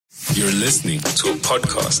You're listening to a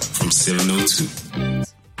podcast from 702.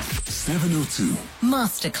 702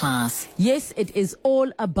 Masterclass. Yes, it is all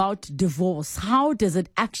about divorce. How does it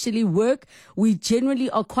actually work? We generally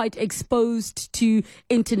are quite exposed to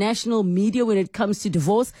international media when it comes to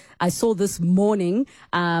divorce. I saw this morning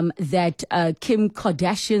that Kim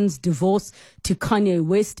Kardashian's divorce to Kanye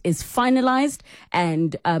West is finalized,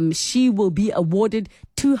 and she will be awarded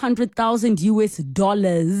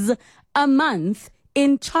 $200,000 a month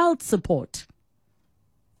in child support.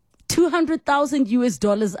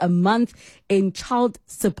 $200,000 a month in child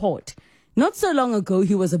support. Not so long ago,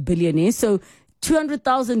 he was a billionaire, so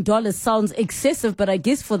 $200,000 sounds excessive, but I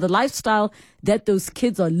guess for the lifestyle that those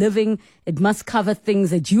kids are living, it must cover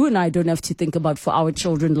things that you and I don't have to think about for our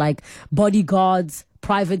children, like bodyguards,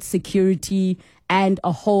 private security, and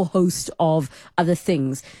a whole host of other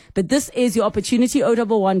things. But this is your opportunity,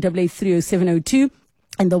 011 883 0702.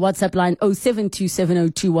 And the WhatsApp line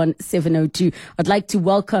 0727021702. I'd like to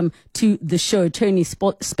welcome to the show attorney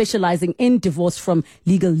specializing in divorce from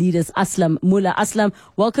Legal Leaders, Aslam Mulla. Aslam,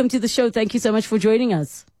 welcome to the show. Thank you so much for joining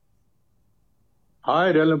us.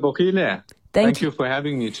 Hi, Dela Bokile. Thank you for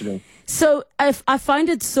having me today. So I find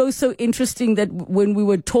it so interesting that when we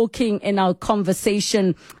were talking in our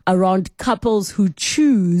conversation around couples who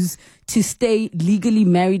choose to stay legally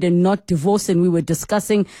married and not divorce, and we were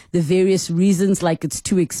discussing the various reasons, like it's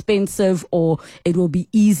too expensive or it will be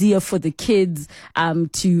easier for the kids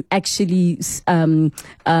to actually, or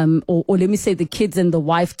let me say the kids and the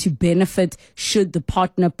wife to benefit should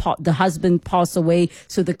the husband pass away.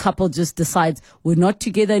 So the couple just decides we're not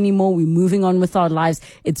together anymore, we're moving on with our lives,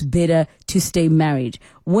 it's better to stay married.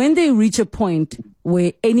 When they reach a point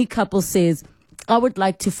where any couple says, I would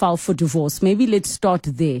like to file for divorce, maybe let's start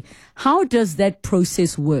there. How does that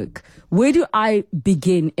process work? Where do I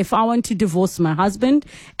begin if I want to divorce my husband?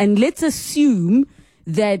 And let's assume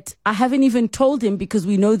that I haven't even told him, because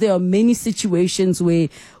we know there are many situations where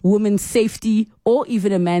women's safety or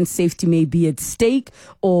even a man's safety may be at stake,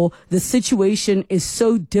 or the situation is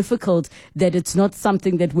so difficult that it's not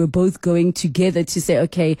something that we're both going together to say,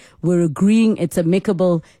 okay, we're agreeing, it's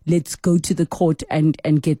amicable, let's go to the court and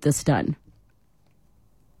get this done.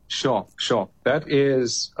 Sure. That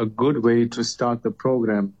is a good way to start the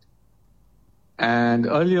program. And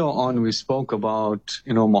earlier on, we spoke about,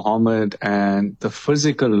 Muhammad and the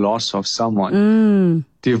physical loss of someone.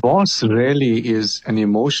 Divorce really is an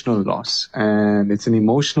emotional loss, and it's an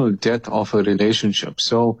emotional death of a relationship.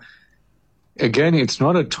 So again, it's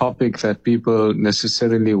not a topic that people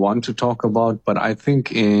necessarily want to talk about, but I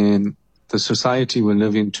think in the society we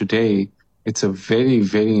live in today, it's a very,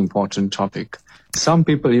 very important topic. Some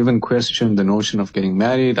people even question the notion of getting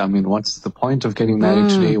married. I mean, what's the point of getting married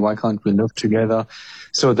today? Why can't we live together?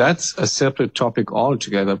 So that's a separate topic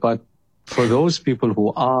altogether. But for those people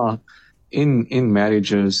who are in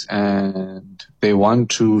marriages and they want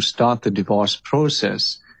to start the divorce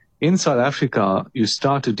process, in South Africa, you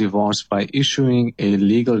start a divorce by issuing a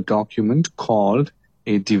legal document called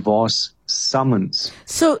a divorce summons.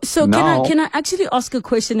 So now, can I actually ask a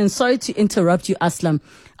question? And sorry to interrupt you, Aslam.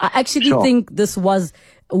 I actually think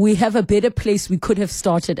we have a better place we could have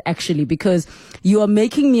started, actually, because you are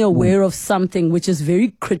making me aware of something which is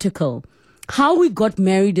very critical. How we got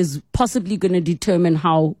married is possibly going to determine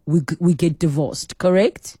how we get divorced,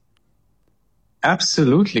 correct?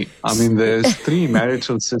 Absolutely. I mean, there's 3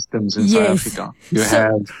 marital systems in South Africa. You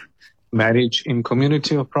have marriage in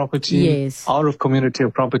community of property, out of community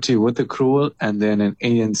of property with accrual, and then an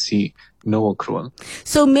ANC, no accrual.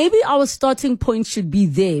 So maybe our starting point should be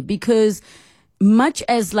there, because much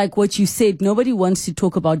as like what you said, nobody wants to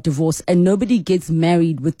talk about divorce and nobody gets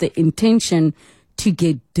married with the intention to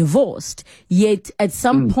get divorced. Yet at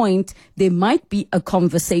some point, there might be a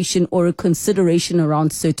conversation or a consideration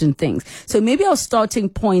around certain things. So maybe our starting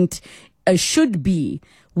point should be,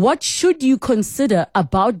 what should you consider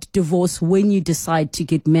about divorce when you decide to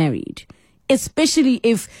get married? Especially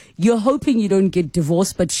if you're hoping you don't get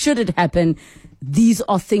divorced, but should it happen, these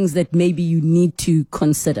are things that maybe you need to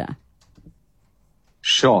consider.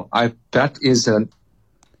 Sure. That is an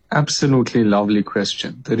absolutely lovely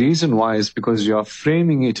question. The reason why is because you're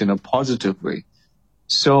framing it in a positive way.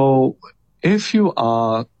 So if you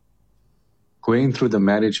are going through the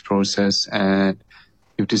marriage process and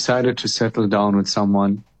you've decided to settle down with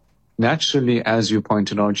someone, naturally, as you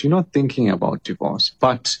pointed out, you're not thinking about divorce.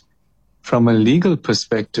 But from a legal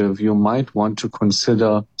perspective, you might want to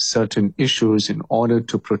consider certain issues in order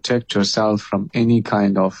to protect yourself from any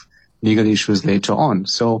kind of legal issues later on.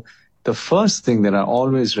 So the first thing that I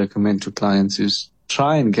always recommend to clients is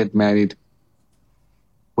try and get married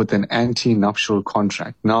with an anti-nuptial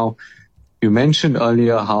contract. Now, You mentioned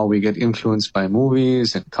earlier how we get influenced by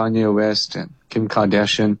movies and Kanye West and Kim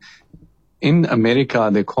Kardashian. In America,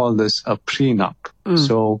 they call this a prenup.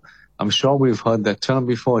 So I'm sure we've heard that term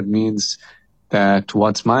before. It means that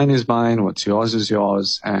what's mine is mine, what's yours is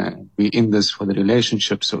yours, and we're in this for the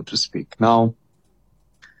relationship, so to speak. Now,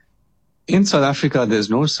 in South Africa, there's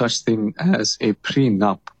no such thing as a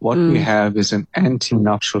prenup. What we have is an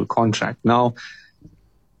anti-nuptial contract. Now,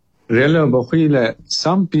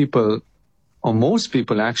 some people, or most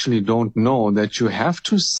people actually don't know that you have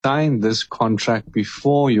to sign this contract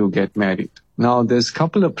before you get married. Now, there's a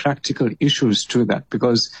couple of practical issues to that,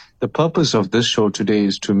 because the purpose of this show today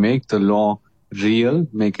is to make the law real,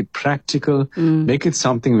 make it practical, make it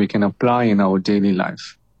something we can apply in our daily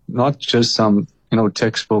life, not just some,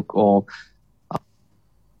 textbook or...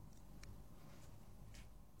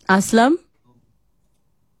 Aslam?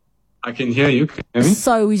 I can hear you. Can you hear me?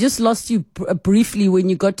 Sorry, we just lost you briefly when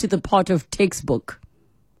you got to the part of textbook.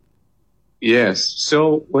 Yes.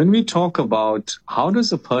 So when we talk about how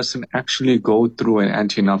does a person actually go through an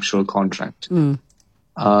anti-nuptial contract,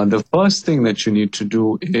 the first thing that you need to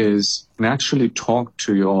do is naturally talk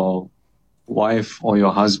to your wife or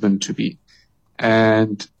your husband-to-be.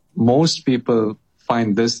 And most people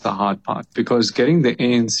find this the hard part, because getting the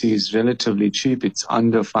ANC is relatively cheap. It's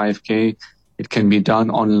under 5K. It can be done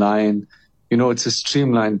online. It's a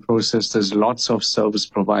streamlined process. There's lots of service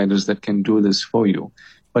providers that can do this for you.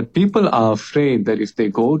 But people are afraid that if they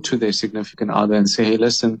go to their significant other and say, hey,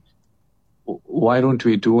 listen, why don't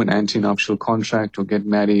we do an anti-nuptial contract or get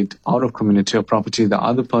married out of community or property, the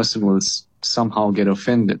other person will somehow get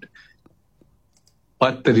offended.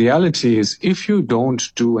 But the reality is, if you don't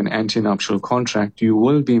do an anti-nuptial contract, you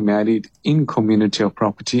will be married in community or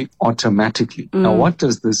property automatically. Now, what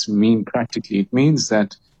does this mean practically? It means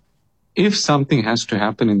that if something has to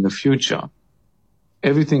happen in the future,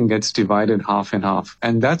 everything gets divided half and half.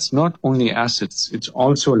 And that's not only assets, it's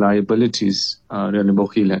also liabilities,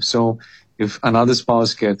 So if another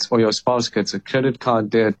spouse gets, or your spouse gets a credit card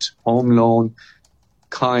debt, home loan,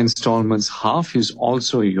 car installments, half is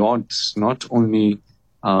also yours, not only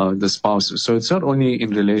the spouses. So it's not only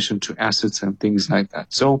in relation to assets and things like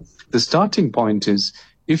that. So the starting point is,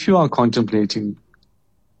 if you are contemplating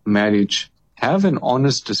marriage, have an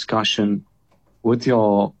honest discussion with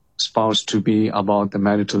your spouse-to-be about the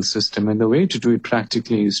marital system. And the way to do it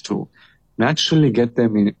practically is to naturally get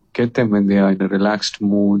them when they are in a relaxed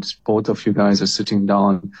mood. Both of you guys are sitting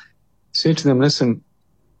down. Say to them, listen,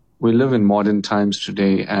 we live in modern times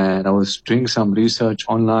today, and I was doing some research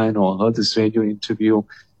online or heard this radio interview.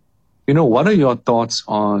 What are your thoughts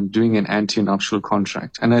on doing an anti-nuptial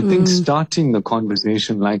contract? And I think starting the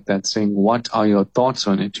conversation like that, saying, what are your thoughts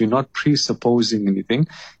on it? You're not presupposing anything.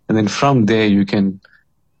 And then from there, you can,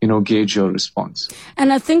 gauge your response.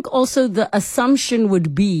 And I think also the assumption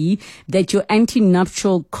would be that your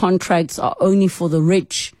anti-nuptial contracts are only for the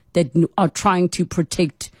rich that are trying to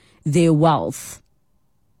protect their wealth.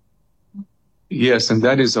 Yes, and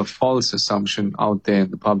that is a false assumption out there in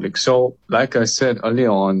the public. So, like I said earlier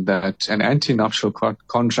on, that an anti-nuptial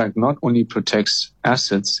contract not only protects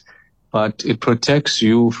assets, but it protects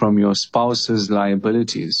you from your spouse's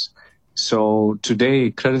liabilities. So today,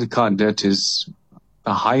 credit card debt is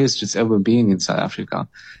the highest it's ever been in South Africa.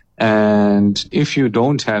 And if you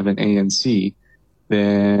don't have an ANC,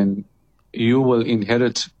 then you will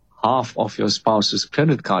inherit half of your spouse's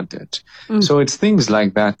credit card debt. So it's things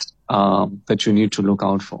like that that you need to look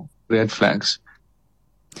out for, red flags.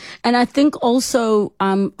 And I think also,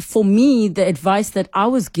 for me, the advice that I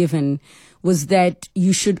was given was that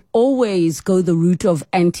you should always go the route of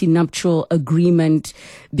anti-nuptial agreement,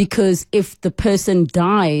 because if the person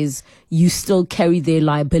dies, you still carry their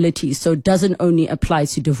liability. So it doesn't only apply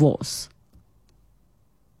to divorce.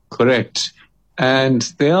 Correct. And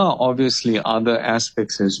there are obviously other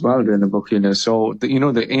aspects as well, Renabokina. So, the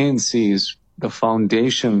ANC is the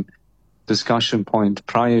foundation discussion point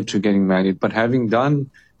prior to getting married. But having done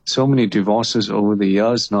so many divorces over the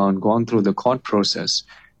years now and gone through the court process,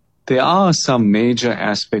 there are some major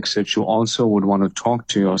aspects that you also would want to talk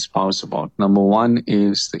to your spouse about. Number one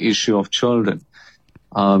is the issue of children.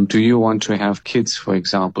 Do you want to have kids, for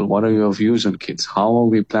example? What are your views on kids? How are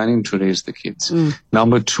we planning to raise the kids?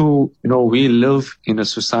 Number two, we live in a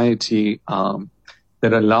society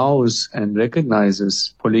that allows and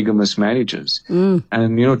recognizes polygamous marriages.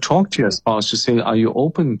 And, talk to your spouse to say, are you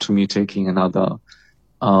open to me taking another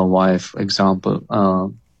wife, for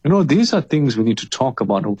example? These are things we need to talk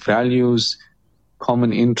about, values,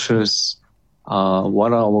 common interests,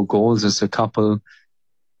 what are our goals as a couple.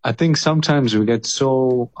 I think sometimes we get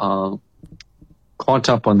so caught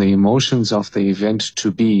up on the emotions of the event to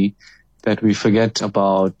be that we forget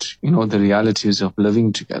about, the realities of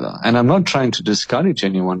living together. And I'm not trying to discourage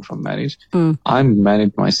anyone from marriage. I'm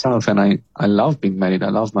married myself, and I love being married. I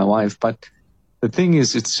love my wife. But the thing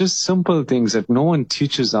is, it's just simple things that no one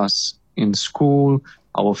teaches us in school.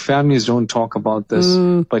 Our families don't talk about this,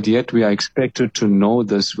 but yet we are expected to know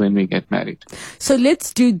this when we get married. So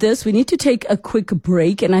let's do this. We need to take a quick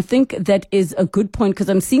break. And I think that is a good point, because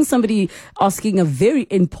I'm seeing somebody asking a very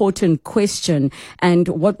important question. And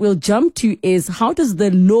what we'll jump to is, how does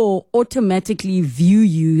the law automatically view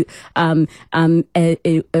you when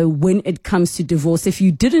it comes to divorce if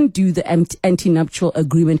you didn't do the anti-nuptial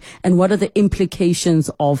agreement? And what are the implications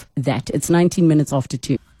of that? It's 19 minutes after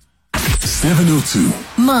 2. 702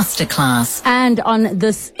 Masterclass. And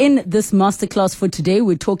in this masterclass for today,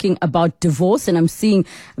 we're talking about divorce, and I'm seeing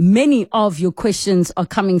many of your questions are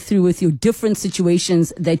coming through with your different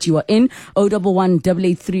situations that you are in.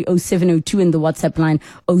 011-883-0702 in the WhatsApp line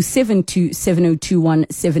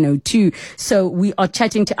 072-7021-702. So we are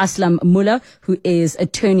chatting to Aslam Mullah, who is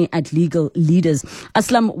attorney at Legal Leaders.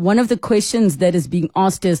 Aslam, one of the questions that is being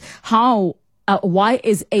asked is why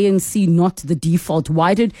is ANC not the default?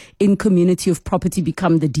 Why did in community of property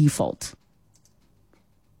become the default?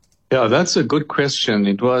 Yeah, that's a good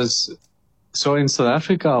question. So in South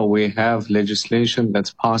Africa, we have legislation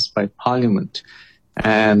that's passed by Parliament.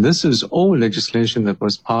 And this is old legislation that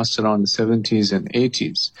was passed around the 70s and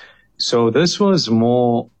 80s. So this was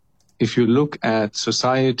more, if you look at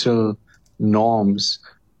societal norms,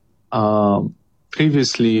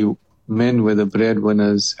 previously men were the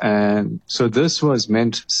breadwinners, and so this was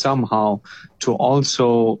meant somehow to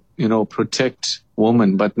also, protect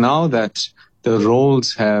women. But now that the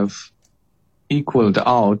roles have equaled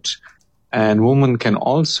out and women can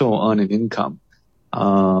also earn an income,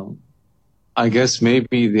 I guess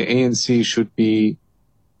maybe the ANC should be,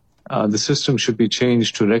 the system should be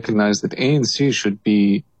changed to recognize that ANC should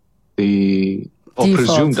be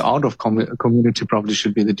presumed out of community property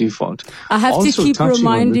should be the default. I have also to keep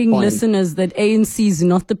reminding listeners that ANC is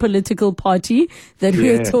not the political party, that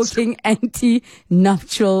we're talking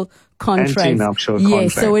anti-nuptial contracts. Anti-nuptial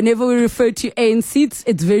yes, so whenever we refer to ANC,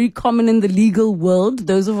 it's very common in the legal world.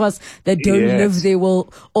 Those of us that don't live there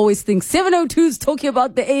will always think 702 is talking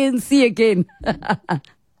about the ANC again.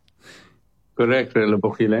 Correct,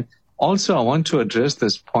 Relebohile. Also, I want to address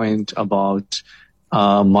this point about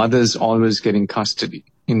mothers always getting custody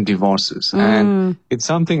in divorces. And it's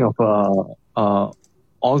something of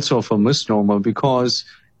also of a misnomer, because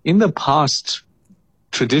in the past,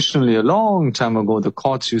 traditionally, a long time ago, the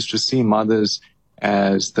courts used to see mothers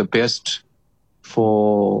as the best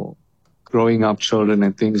for growing up children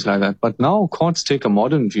and things like that. But now courts take a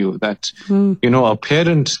modern view that,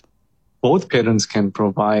 both parents can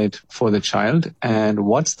provide for the child. And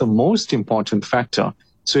what's the most important factor?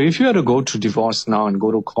 So if you had to go to divorce now and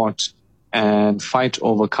go to court and fight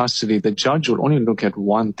over custody, the judge will only look at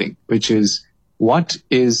one thing, which is what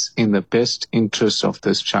is in the best interest of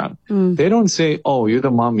this child. They don't say, oh, you're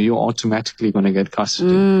the mom, you're automatically going to get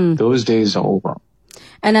custody. Those days are over.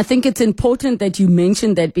 And I think it's important that you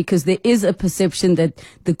mentioned that, because there is a perception that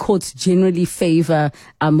the courts generally favor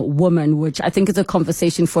women, which I think is a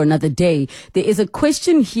conversation for another day. There is a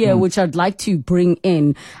question here which I'd like to bring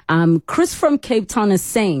in. Chris from Cape Town is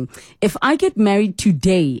saying, if I get married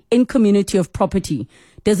today in community of property,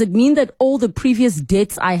 does it mean that all the previous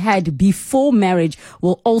debts I had before marriage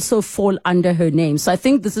will also fall under her name? So I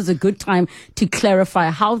think this is a good time to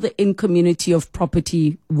clarify how the in community of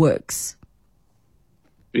property works.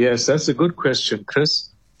 Yes, that's a good question, Chris.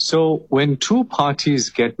 So when two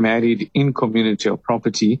parties get married in community of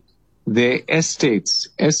property, their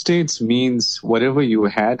estates means whatever you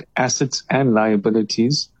had, assets and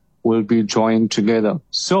liabilities, will be joined together.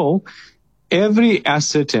 So every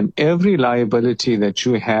asset and every liability that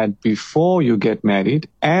you had before you get married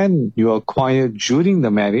and you acquired during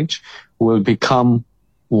the marriage will become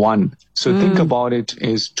one. So think about it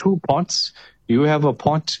as two pots. You have a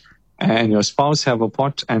pot and your spouse have a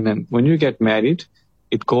pot, and then when you get married,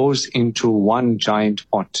 it goes into one giant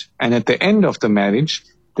pot. And at the end of the marriage,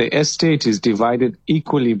 the estate is divided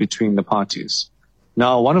equally between the parties.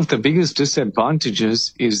 Now, one of the biggest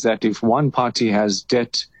disadvantages is that if one party has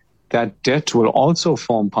debt, that debt will also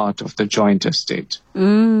form part of the joint estate.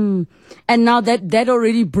 And now that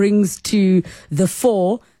already brings to the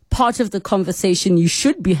fore part of the conversation you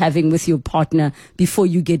should be having with your partner before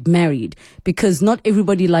you get married, because not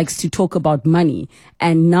everybody likes to talk about money.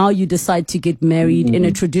 And now you decide to get married in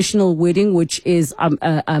a traditional wedding, which is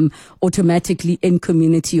automatically in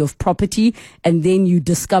community of property. And then you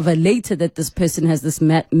discover later that this person has this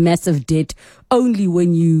massive debt only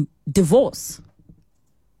when you divorce.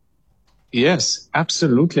 Yes,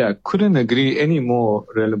 absolutely. I couldn't agree any more,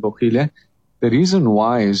 Relebohile. The reason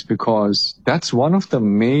why is because that's one of the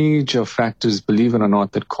major factors, believe it or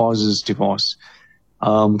not, that causes divorce.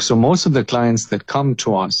 So most of the clients that come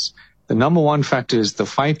to us, the number one factor is the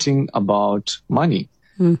fighting about money.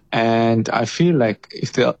 And I feel like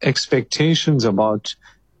if the expectations about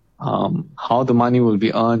how the money will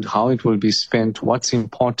be earned, how it will be spent, what's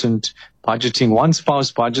important, budgeting, one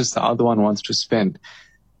spouse budgets, the other one wants to spend.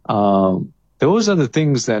 Those are the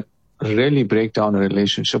things that really break down a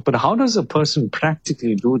relationship. But how does a person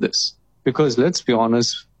practically do this? Because let's be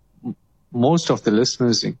honest, most of the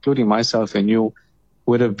listeners, including myself and you,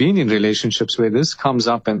 would have been in relationships where this comes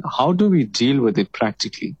up, and how do we deal with it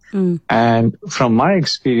practically? And from my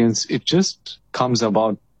experience, it just comes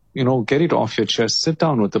about, get it off your chest, sit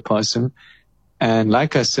down with the person. And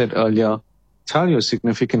like I said earlier, tell your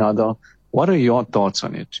significant other, what are your thoughts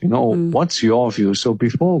on it? What's your view? So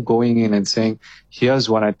before going in and saying, here's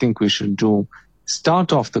what I think we should do,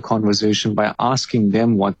 start off the conversation by asking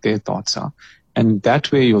them what their thoughts are. And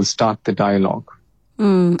that way you'll start the dialogue.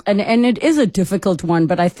 And it is a difficult one,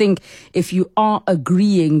 but I think if you are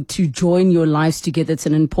agreeing to join your lives together, it's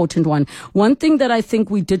an important one. One thing that I think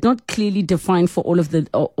we did not clearly define for all of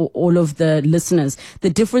the listeners, the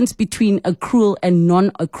difference between accrual and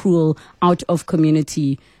non-accrual out of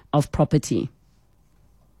community of property.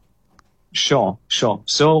 Sure.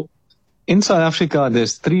 So in South Africa,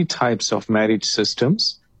 there's 3 types of marriage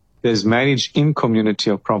systems. There's marriage in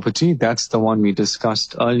community of property. That's the one we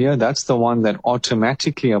discussed earlier. That's the one that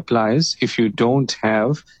automatically applies if you don't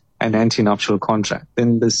have an antenuptial contract.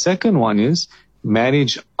 Then the second one is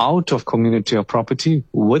marriage out of community of property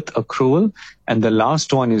with accrual. And the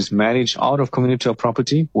last one is marriage out of community of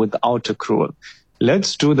property without accrual.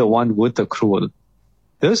 Let's do the one with accrual.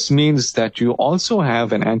 This means that you also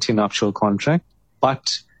have an antenuptial contract,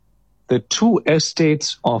 but the 2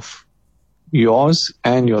 estates of yours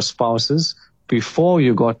and your spouse's before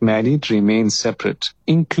you got married remain separate,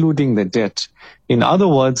 including the debt. In other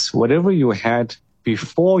words, whatever you had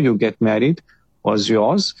before you get married was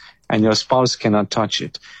yours and your spouse cannot touch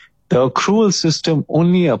it. The accrual system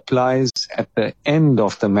only applies at the end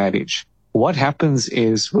of the marriage. What happens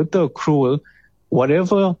is with the accrual,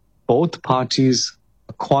 whatever both parties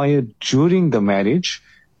acquired during the marriage,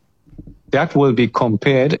 that will be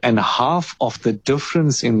compared, and half of the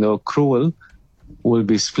difference in the accrual will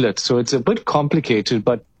be split. So it's a bit complicated,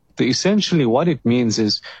 but essentially what it means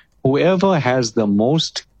is whoever has the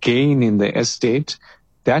most gain in the estate,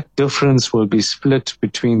 that difference will be split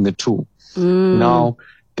between the 2. Now,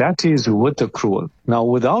 that is with accrual. Now,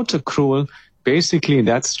 without accrual, basically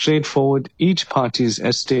that's straightforward. Each party's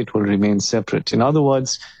estate will remain separate. In other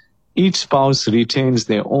words, each spouse retains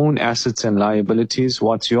their own assets and liabilities.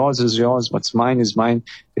 What's yours is yours. What's mine is mine.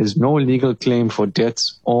 There's no legal claim for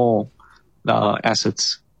debts or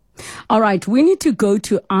assets. All right, we need to go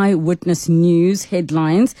to Eyewitness News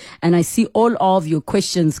headlines, and I see all of your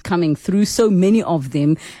questions coming through, so many of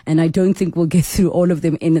them, and I don't think we'll get through all of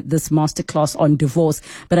them in this masterclass on divorce.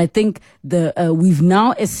 But I think we've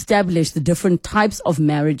now established the different types of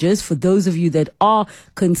marriages. For those of you that are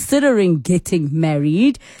considering getting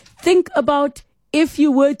married, think about, if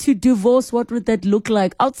you were to divorce, what would that look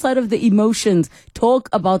like? Outside of the emotions, talk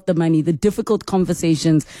about the money, the difficult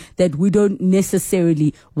conversations that we don't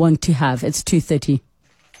necessarily want to have. It's 2:30.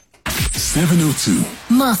 702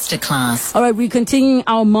 Masterclass. All right, we're continuing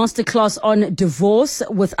our masterclass on divorce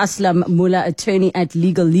with Aslam Mulla, attorney at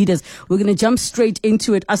Legal Leaders. We're going to jump straight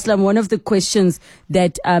into it. Aslam, one of the questions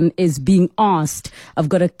that is being asked, I've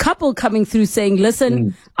got a couple coming through saying,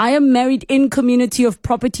 listen, I am married in community of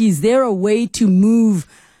property. Is there a way to move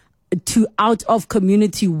to out of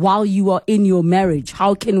community while you are in your marriage?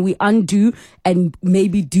 How can we undo and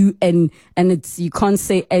maybe do, and it's, you can't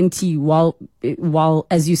say anti while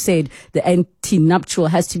as you said, the anti-nuptial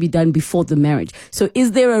has to be done before the marriage. So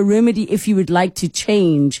is there a remedy if you would like to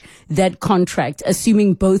change that contract,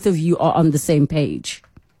 assuming both of you are on the same page?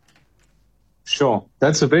 Sure.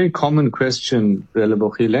 That's a very common question,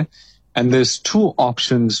 Relebohile. And there's 2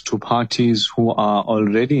 options to parties who are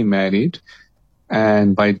already married.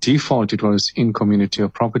 And by default, it was in community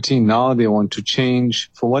of property. Now they want to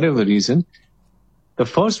change for whatever reason. The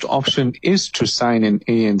first option is to sign an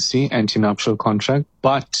ANC, anti-nuptial contract,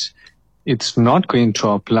 but it's not going to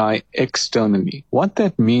apply externally. What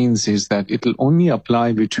that means is that it'll only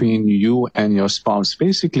apply between you and your spouse.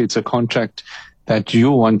 Basically, it's a contract that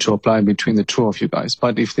you want to apply between the 2 of you guys.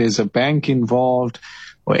 But if there's a bank involved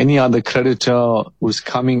or any other creditor who's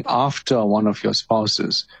coming after one of your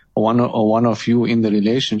spouses, or one of you in the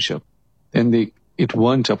relationship, then it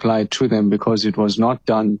won't apply to them because it was not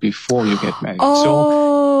done before you get married.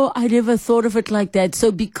 Oh, I never thought of it like that.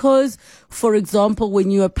 So because, for example,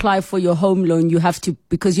 when you apply for your home loan, you have to,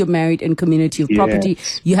 because you're married in community of property,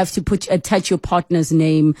 you have to attach your partner's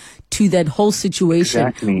name to that whole situation.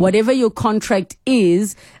 Exactly. Whatever your contract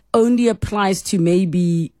is only applies to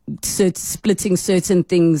maybe splitting certain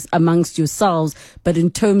things amongst yourselves, but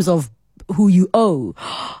in terms of who you owe,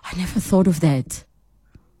 I never thought of that.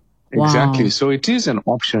 Exactly. Wow. So it is an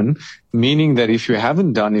option, meaning that if you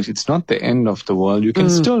haven't done it, it's not the end of the world. You can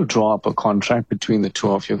still draw up a contract between the two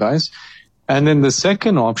of you guys. And then the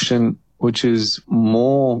second option, which is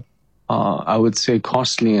more, I would say,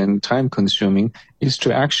 costly and time consuming, is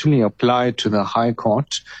to actually apply to the High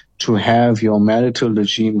Court to have your marital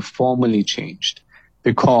regime formally changed,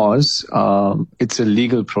 because it's a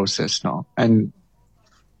legal process now. And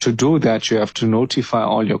to do that, you have to notify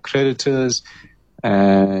all your creditors,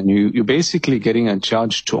 and you're basically getting a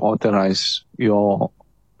judge to authorize your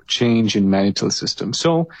change in marital system.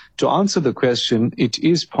 So to answer the question, it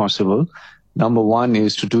is possible. Number one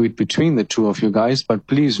is to do it between the two of you guys, but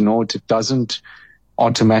please note it doesn't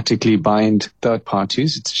automatically bind third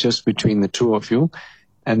parties. It's just between the two of you.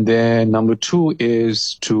 And then number two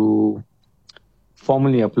is to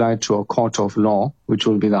formally apply to a court of law, which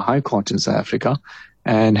will be the High Court in South Africa,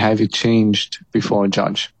 and have it changed before a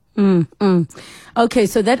judge. Okay,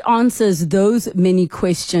 so that answers those many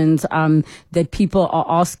questions that people are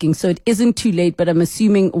asking. So it isn't too late, but I'm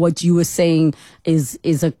assuming what you were saying is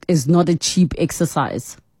not a cheap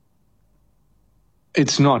exercise.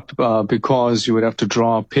 It's not, because you would have to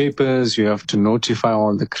draw up papers, you have to notify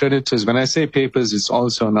all the creditors. When I say papers, it's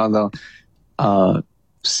also another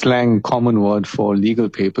slang common word for legal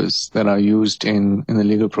papers that are used in the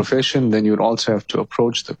legal profession. Then you'd also have to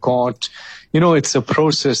approach the court. It's a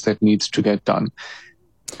process that needs to get done.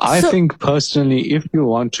 I think personally, if you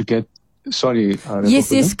want to get,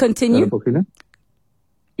 yes, continue.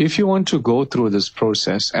 If you want to go through this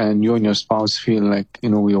process and you and your spouse feel like,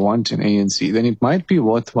 we want an ANC, then it might be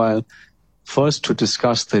worthwhile first to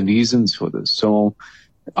discuss the reasons for this. So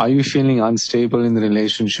are you feeling unstable in the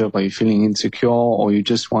relationship? Are you feeling insecure, or you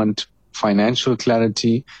just want financial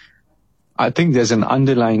clarity? I think there's an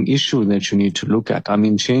underlying issue that you need to look at. I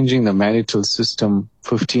mean, changing the marital system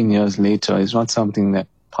 15 years later is not something that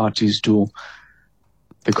parties do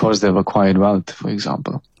because they've acquired wealth, for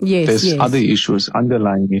example. There's other issues,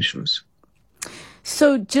 underlying issues.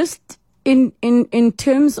 So just in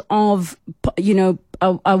terms of,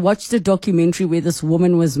 I watched a documentary where this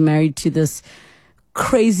woman was married to this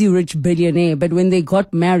crazy rich billionaire, but when they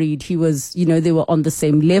got married, he was, they were on the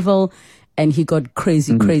same level, and he got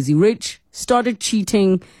crazy rich, started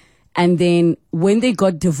cheating, and then when they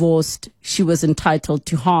got divorced, she was entitled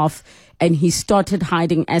to half, and he started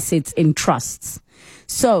hiding assets in trusts.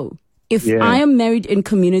 So if I am married in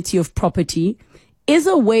community of property, is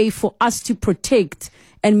a way for us to protect,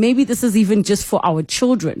 and maybe this is even just for our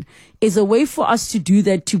children, is a way for us to do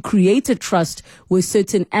that, to create a trust where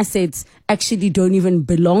certain assets actually don't even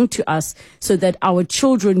belong to us, so that our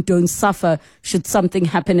children don't suffer should something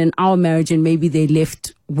happen in our marriage and maybe they're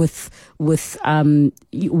left with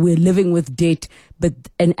we're living with debt, but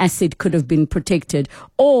an asset could have been protected.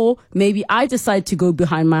 Or maybe I decide to go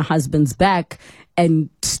behind my husband's back and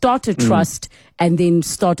start a trust and then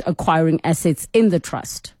start acquiring assets in the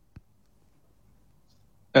trust.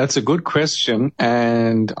 That's a good question,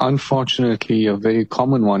 and unfortunately a very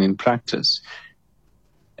common one in practice.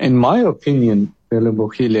 In my opinion,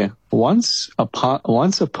 once a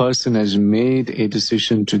person has made a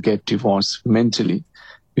decision to get divorced mentally,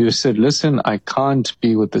 you said, listen, I can't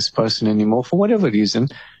be with this person anymore for whatever reason.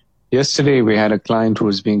 Yesterday we had a client who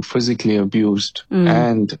was being physically abused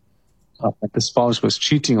and the spouse was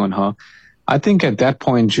cheating on her. I think at that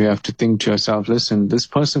point you have to think to yourself, listen, this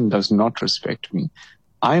person does not respect me.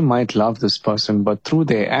 I might love this person, but through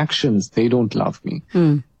their actions, they don't love me.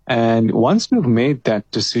 And once you've made that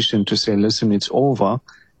decision to say, listen, it's over,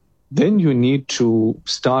 then you need to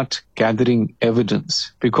start gathering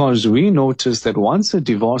evidence, because we notice that once a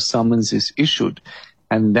divorce summons is issued,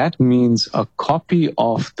 and that means a copy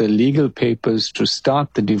of the legal papers to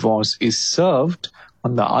start the divorce is served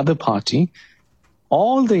on the other party,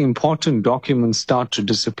 all the important documents start to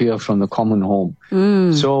disappear from the common home.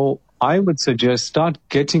 So I would suggest start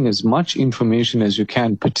getting as much information as you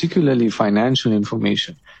can, particularly financial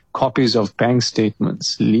information, copies of bank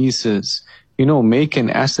statements, leases, make an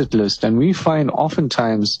asset list. And we find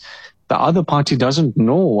oftentimes the other party doesn't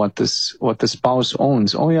know what the spouse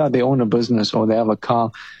owns. Oh yeah, they own a business or they have a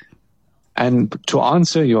car. And to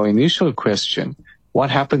answer your initial question, what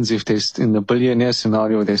happens if in the billionaire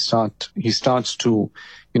scenario, he starts to,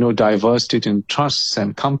 divest it in trusts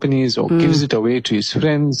and companies or gives it away to his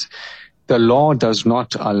friends. The law does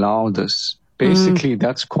not allow this. Basically,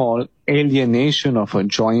 that's called alienation of a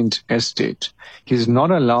joint estate. He's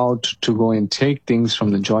not allowed to go and take things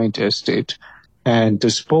from the joint estate and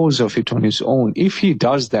dispose of it on his own. If he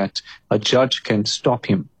does that, a judge can stop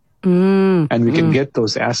him. And we can get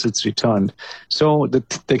those assets returned. So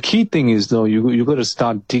the key thing is, though, you got to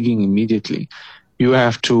start digging immediately. You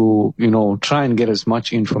have to, try and get as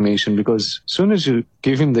much information, because as soon as you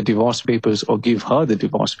give him the divorce papers or give her the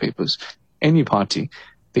divorce papers, any party,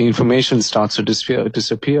 the information starts to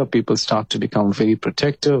disappear. People start to become very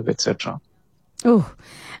protective, etc. Oh,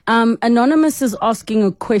 Anonymous is asking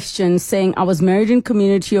a question saying, I was married in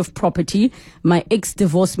community of property. My ex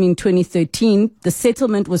divorced me in 2013. The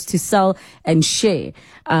settlement was to sell and share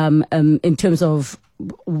in terms of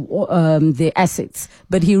their assets,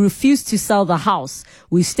 but he refused to sell the house.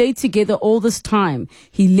 We stayed together all this time.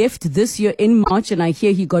 He left this year in March, and I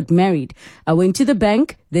hear he got married. I went to the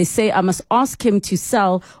bank. They say I must ask him to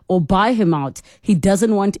sell or buy him out. He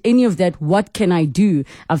doesn't want any of that. What can I do?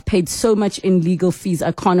 I've paid so much in legal fees.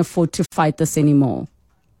 I can't afford to fight this anymore.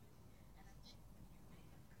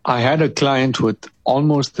 I had a client with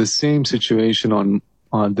almost the same situation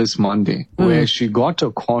on this Monday, where she got a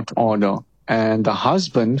court order and the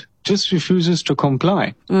husband just refuses to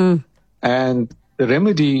comply. And the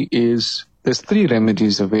remedy is, there's 3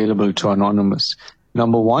 remedies available to Anonymous.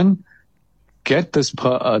 Number 1, get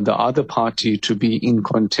the other party to be in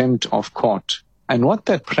contempt of court. And what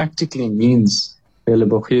that practically means,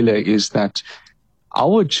 is that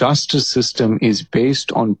our justice system is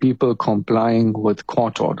based on people complying with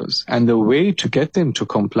court orders. And the way to get them to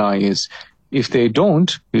comply is, if they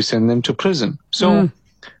don't, you send them to prison. So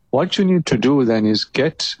what you need to do then is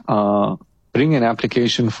bring an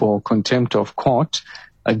application for contempt of court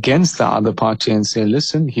against the other party and say,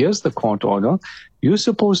 listen, here's the court order. You're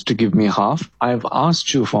supposed to give me half. I've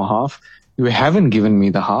asked you for half. You haven't given me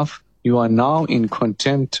the half. You are now in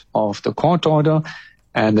contempt of the court order,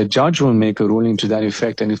 and the judge will make a ruling to that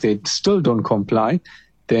effect. And if they still don't comply,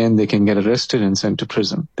 then they can get arrested and sent to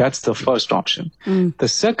prison. That's the first option. The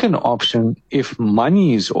second option, if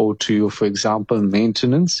money is owed to you, for example,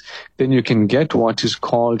 maintenance, then you can get what is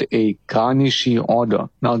called a garnishee order.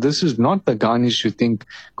 Now, this is not the garnish you think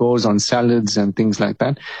goes on salads and things like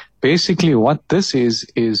that. Basically, what this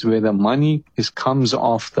is where the money comes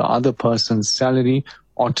off the other person's salary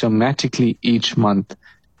automatically each month.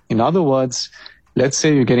 In other words, let's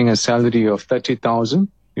say you're getting a salary of 30,000,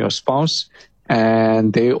 your spouse,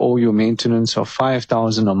 and they owe you maintenance of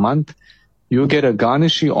 5,000 a month. You get a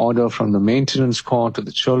garnishee order from the maintenance court or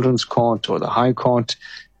the children's court or the high court,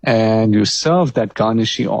 and you serve that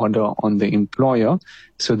garnishee order on the employer.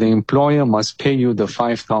 So the employer must pay you the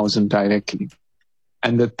 5,000 directly.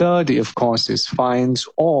 And the third, of course, is fines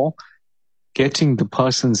or getting the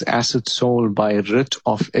person's assets sold by writ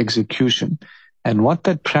of execution. And what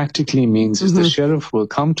that practically means is the sheriff will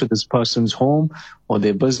come to this person's home or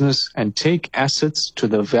their business and take assets to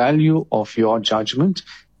the value of your judgment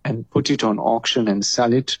and put it on auction and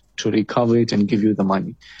sell it to recover it and give you the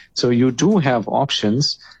money. So you do have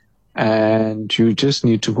options, and you just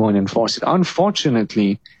need to go and enforce it.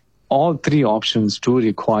 Unfortunately, all 3 options do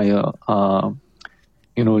require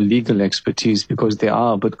legal expertise, because they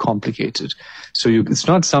are a bit complicated. So it's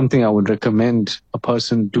not something I would recommend a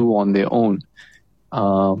person do on their own.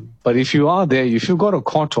 But if you are there, if you've got a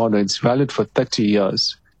court order, it's valid for 30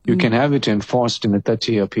 years. You can have it enforced in a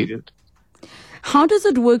 30-year period. How does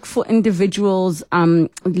it work for individuals?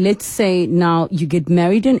 Let's say now you get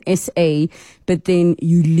married in SA, but then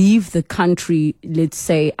you leave the country. Let's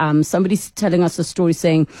say somebody's telling us a story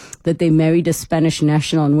saying that they married a Spanish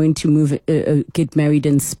national and went to get married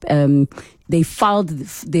in they filed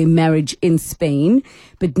their marriage in Spain,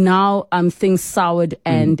 but now things soured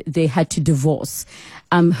and they had to divorce.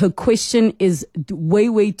 Her question is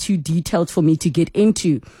way too detailed for me to get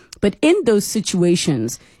into. But in those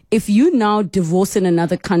situations, if you now divorce in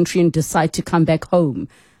another country and decide to come back home,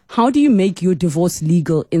 how do you make your divorce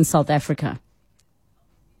legal in South Africa?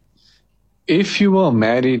 If you were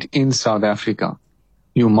married in South Africa,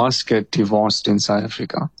 you must get divorced in South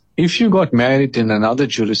Africa. If you got married in another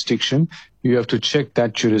jurisdiction, you have to check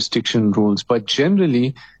that jurisdiction rules. But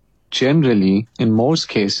generally, in most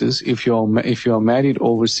cases, if you're married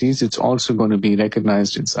overseas, it's also going to be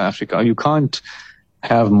recognized in South Africa. You can't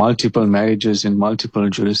have multiple marriages in multiple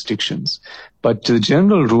jurisdictions. But the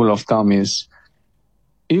general rule of thumb is,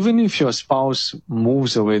 even if your spouse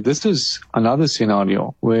moves away, this is another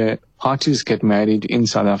scenario where parties get married in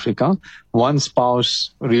South Africa. One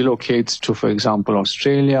spouse relocates to, for example,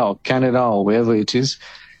 Australia or Canada or wherever it is,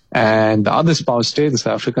 and the other spouse stays in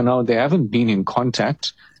South Africa. Now, they haven't been in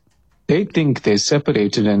contact. They think they're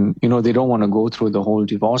separated and, they don't want to go through the whole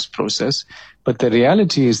divorce process. But the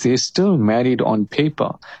reality is they're still married on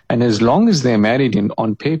paper. And as long as they're married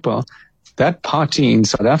on paper, that party in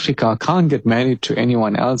South Africa can't get married to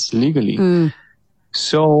anyone else legally.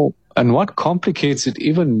 So, and what complicates it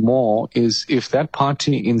even more is if that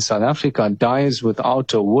party in South Africa dies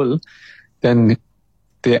without a will, then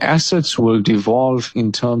their assets will devolve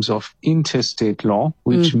in terms of intestate law,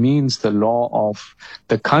 which means the law of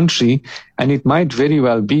the country. And it might very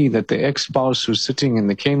well be that the ex-spouse who's sitting in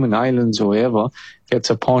the Cayman Islands or wherever gets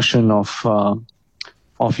a portion of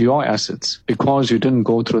your assets because you didn't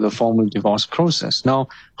go through the formal divorce process. Now,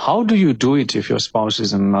 how do you do it if your spouse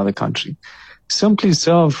is in another country? Simply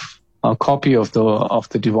serve a copy of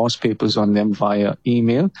the divorce papers on them via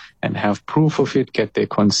email and have proof of it, get their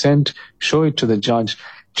consent, show it to the judge.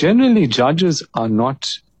 Generally, judges are not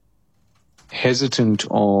hesitant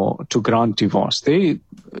or to grant divorce. They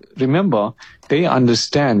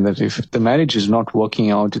understand that if the marriage is not working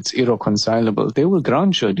out, it's irreconcilable, they will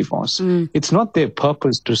grant you a divorce. It's not their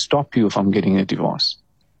purpose to stop you from getting a divorce.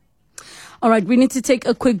 All right, we need to take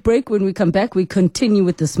a quick break. When we come back, we continue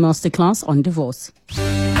with this masterclass on divorce.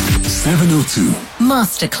 702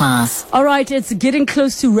 Masterclass. All right, it's getting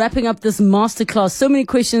close to wrapping up this masterclass. So many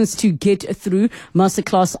questions to get through.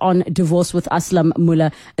 Masterclass on divorce with Aslam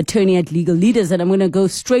Mulla, attorney at Legal Leaders. And I'm going to go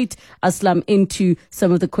straight, Aslam, into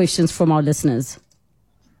some of the questions from our listeners.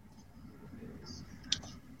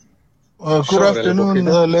 Good afternoon,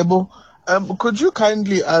 Lebo. Could you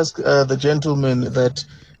kindly ask the gentleman that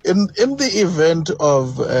in the event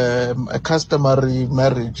of a customary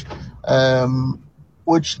marriage,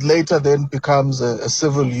 which later then becomes a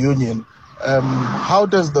civil union, how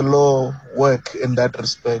does the law work in that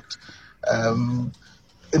respect?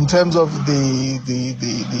 In terms of the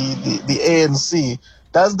ANC,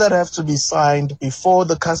 does that have to be signed before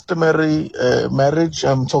the customary marriage?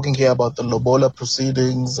 I'm talking here about the Lobola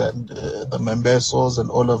proceedings and the Membesos and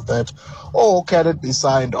all of that. Or can it be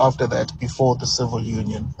signed after that, before the civil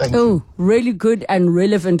union? Thank you. Oh, really good and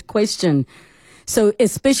relevant question. So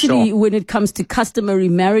especially when it comes to customary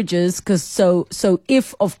marriages, because so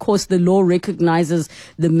if, of course, the law recognizes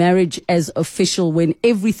the marriage as official when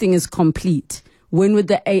everything is complete, when would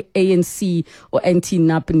the ANC or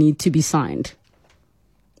NT-NAP need to be signed?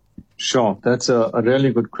 Sure, that's a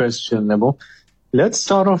really good question, Nebo. Let's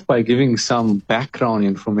start off by giving some background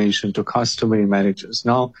information to customary marriages.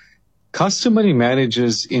 Now, customary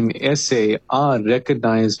marriages in SA are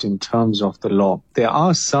recognized in terms of the law. There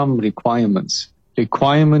are some requirements.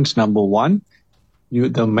 Requirement number one,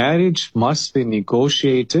 the marriage must be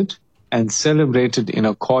negotiated and celebrated in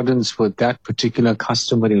accordance with that particular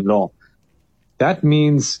customary law. That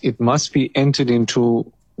means it must be entered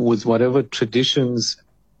into with whatever traditions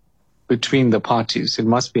between the parties. It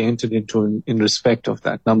must be entered into in respect of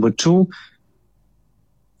that. Number two,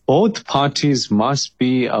 both parties must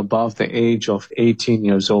be above the age of 18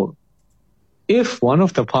 years old. If one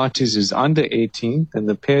of the parties is under 18, then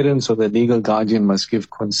the parents or the legal guardian must give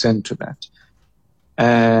consent to that.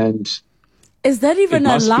 And is that even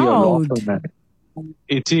allowed?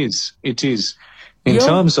 It is. In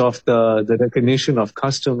terms of the Recognition of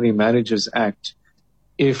Customary Marriages Act,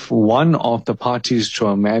 if one of the parties to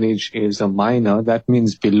a marriage is a minor, that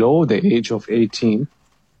means below the age of 18,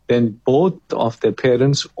 then both of the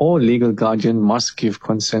parents or legal guardian must give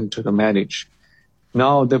consent to the marriage.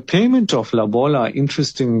 Now, the payment of Lobola,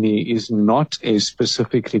 interestingly, is not a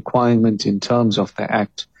specific requirement in terms of the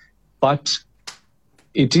Act, but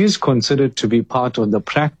it is considered to be part of the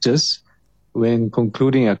practice when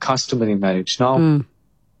concluding a customary marriage. Now,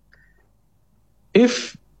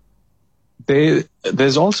 if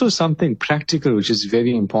there's also something practical which is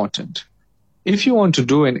very important. If you want to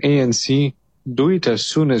do an ANC, do it as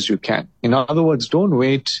soon as you can. In other words, don't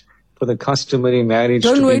wait for the customary marriage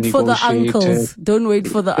to be negotiated. Don't wait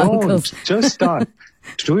for the uncles. Just start.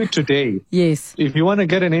 Do it today. Yes. If you want to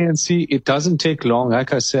get an ANC, it doesn't take long.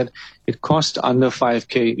 Like I said, it costs under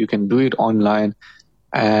 5K. You can do it online.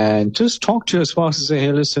 And just talk to your spouse and say,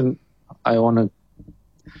 hey, listen,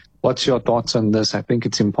 what's your thoughts on this? I think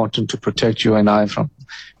it's important to protect you and I from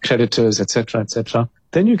creditors, etc., etc.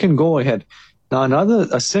 Then you can go ahead. Now,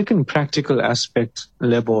 a second practical aspect,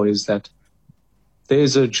 Lebo, is that there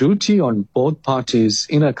is a duty on both parties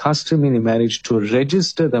in a customary marriage to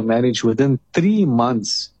register the marriage within 3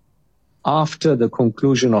 months after the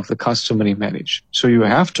conclusion of the customary marriage. So you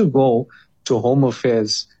have to go to Home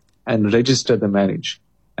Affairs and register the marriage.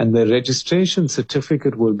 And the registration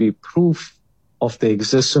certificate will be proof of the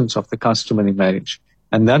existence of the customary marriage.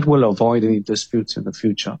 And that will avoid any disputes in the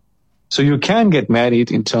future. So you can get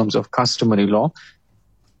married in terms of customary law,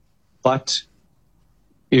 but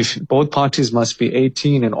if both parties must be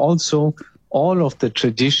 18, and also all of the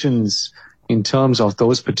traditions in terms of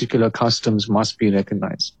those particular customs must be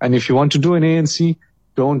recognized. And if you want to do an ANC,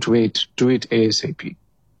 don't wait, do it ASAP.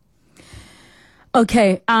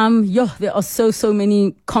 Okay, there are so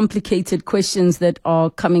many complicated questions that are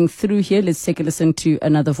coming through here. Let's take a listen to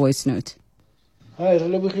another voice note. Hi,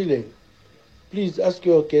 Relebogile. Please ask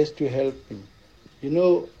your guest to help me. You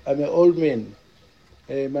know, I'm an old man.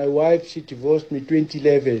 My wife, she divorced me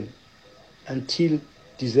 2011 until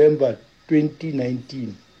December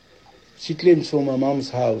 2019. She claims for my mom's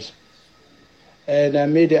house. And I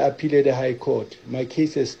made an appeal at the High Court. My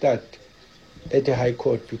case is stuck at the High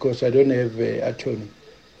Court because I don't have an attorney.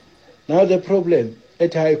 Now the problem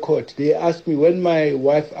at High Court, they asked me when my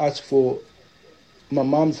wife asked for my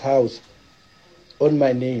mom's house on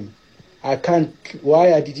my name,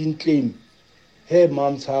 why I didn't claim her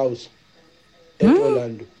mom's house at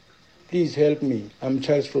Orlando. Please help me. I'm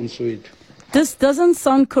Charles from Soweto. This doesn't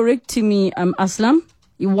sound correct to me, Aslam.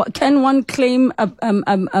 Can one claim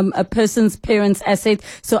a person's parents' asset?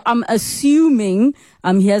 So I'm assuming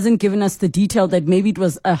he hasn't given us the detail that maybe it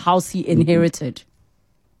was a house he inherited.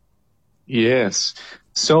 Yes.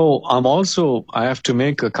 So I have to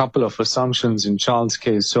make a couple of assumptions in Charles'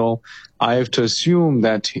 case. So I have to assume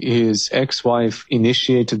that his ex-wife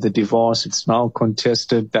initiated the divorce. It's now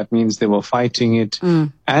contested. That means they were fighting it.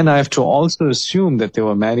 And I have to also assume that they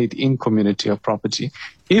were married in community of property.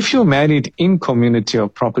 If you're married in community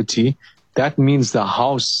of property, that means the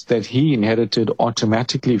house that he inherited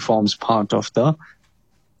automatically forms part of the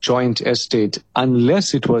joint estate,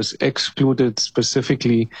 unless it was excluded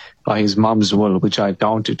specifically by his mom's will, which I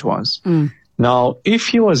doubt it was. Now, if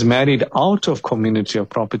he was married out of community of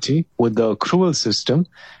property with the accrual system,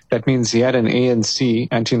 that means he had an ANC,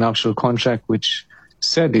 anti-nuptial contract, which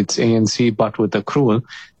said it's ANC but with accrual,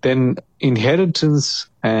 then inheritance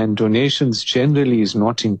and donations generally is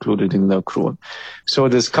not included in the accrual. So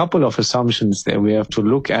there's a couple of assumptions there. We have to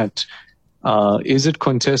look at, is it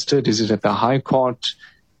contested? Is it at the High Court?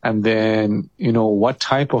 And then, what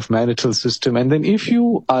type of marital system? And then if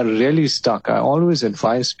you are really stuck, I always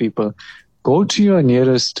advise people, go to your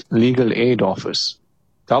nearest legal aid office.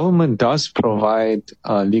 Government does provide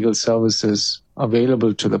legal services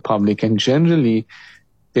available to the public, and generally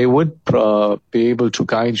they would be able to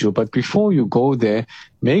guide you. But before you go there,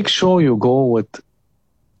 make sure you go with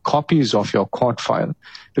copies of your court file.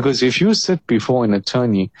 Because if you sit before an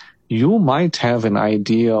attorney, you might have an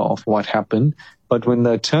idea of what happened, but when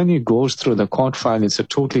the attorney goes through the court file, it's a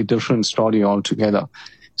totally different story altogether.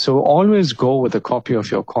 So always go with a copy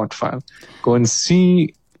of your court file. Go and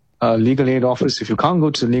see a legal aid office. If you can't go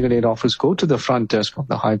to the legal aid office, go to the front desk of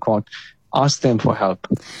the High Court. Ask them for help.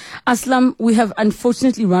 Aslam, we have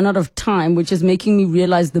unfortunately run out of time, which is making me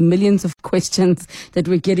realize the millions of questions that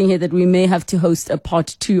we're getting here that we may have to host a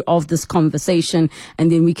part 2 of this conversation.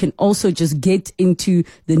 And then we can also just get into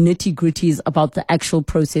the nitty-gritties about the actual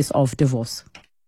process of divorce.